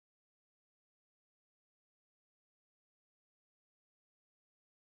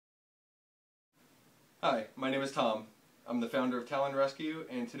Hi, my name is Tom. I'm the founder of Talon Rescue,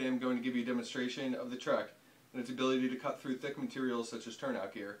 and today I'm going to give you a demonstration of the TRECK and its ability to cut through thick materials such as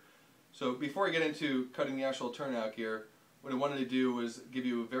turnout gear. So before I get into cutting the actual turnout gear, what I wanted to do was give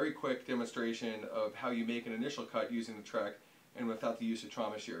you a very quick demonstration of how you make an initial cut using the TRECK and without the use of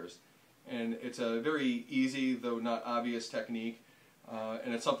trauma shears. And it's a very easy, though not obvious, technique,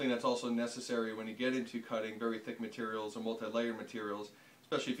 and it's something that's also necessary when you get into cutting very thick materials or multi-layered materials,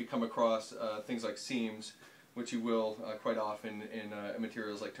 especially if you come across things like seams, which you will quite often in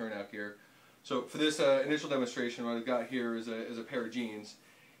materials like turnout gear. So for this initial demonstration, what I've got here is a pair of jeans.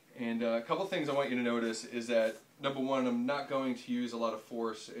 And a couple things I want you to notice is that, number one, I'm not going to use a lot of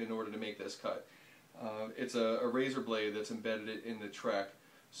force in order to make this cut. It's a razor blade that's embedded in the TRECK,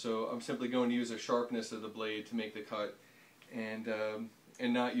 so I'm simply going to use the sharpness of the blade to make the cut and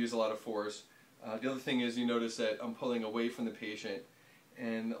not use a lot of force. The other thing is you notice that I'm pulling away from the patient.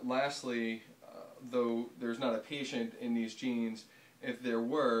 And lastly, though there's not a patient in these jeans, if there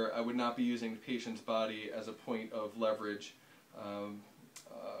were, I would not be using the patient's body as a point of leverage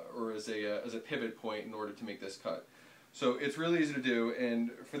or as a pivot point in order to make this cut. So it's really easy to do,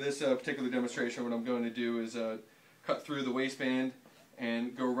 and for this particular demonstration, what I'm going to do is cut through the waistband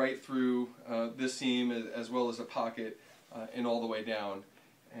and go right through this seam as well as a pocket and all the way down.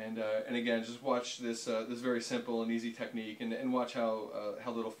 And again, just watch this this very simple and easy technique, and watch how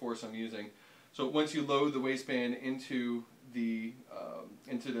little force I'm using. So once you load the waistband into the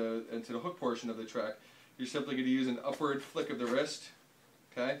hook portion of the TRECK, you're simply going to use an upward flick of the wrist.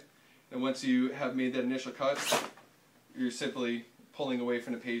 Okay, and once you have made that initial cut, you're simply pulling away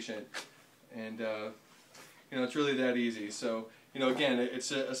from the patient, and it's really that easy. So again,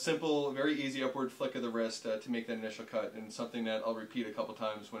 it's a simple, very easy upward flick of the wrist to make that initial cut, and something that I'll repeat a couple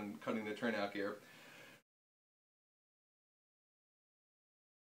times when cutting the turnout gear.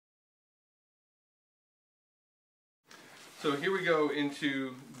 So here we go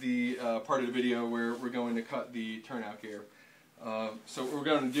into the part of the video where we're going to cut the turnout gear. So what we're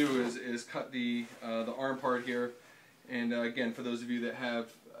going to do is cut the arm part here, and again, for those of you that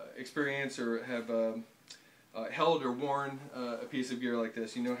have experience or have held or worn a piece of gear like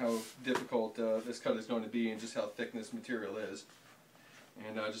this, you know how difficult this cut is going to be, and just how thick this material is,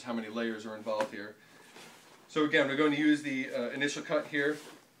 and just how many layers are involved here. So again, we're going to use the initial cut here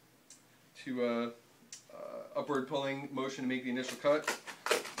to upward pulling motion to make the initial cut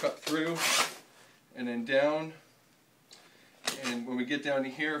through, and then down. And when we get down to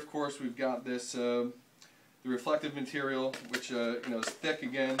here, of course, we've got this the reflective material, which is thick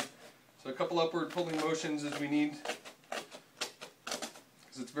again. So a couple upward pulling motions as we need,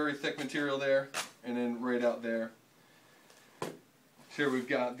 because it's very thick material there, and then right out there. Here we've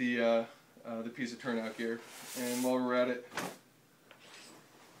got the piece of turnout gear, and while we're at it,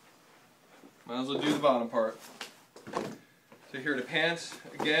 might as well do the bottom part. So here are the pants.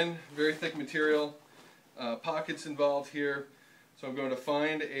 Again, very thick material, pockets involved here. So I'm going to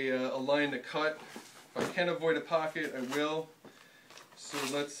find a line to cut. If I can avoid a pocket, I will. So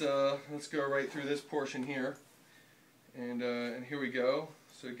let's go right through this portion here, and here we go.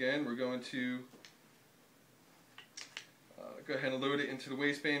 So again, we're going to go ahead and load it into the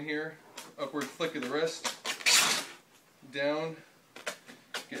waistband here. Upward flick of the wrist, down,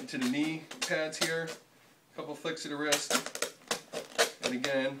 get into the knee pads here. A couple flicks of the wrist, and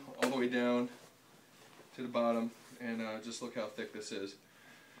again all the way down to the bottom. And just look how thick this is.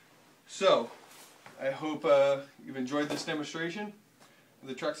 So I hope you've enjoyed this demonstration of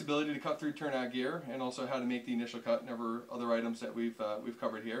the TRECK's ability to cut through turnout gear, and also how to make the initial cut and other items that we've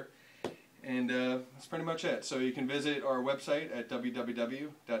covered here. And that's pretty much it. So you can visit our website at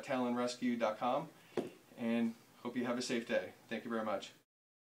www.talonrescue.com, and hope you have a safe day. Thank you very much.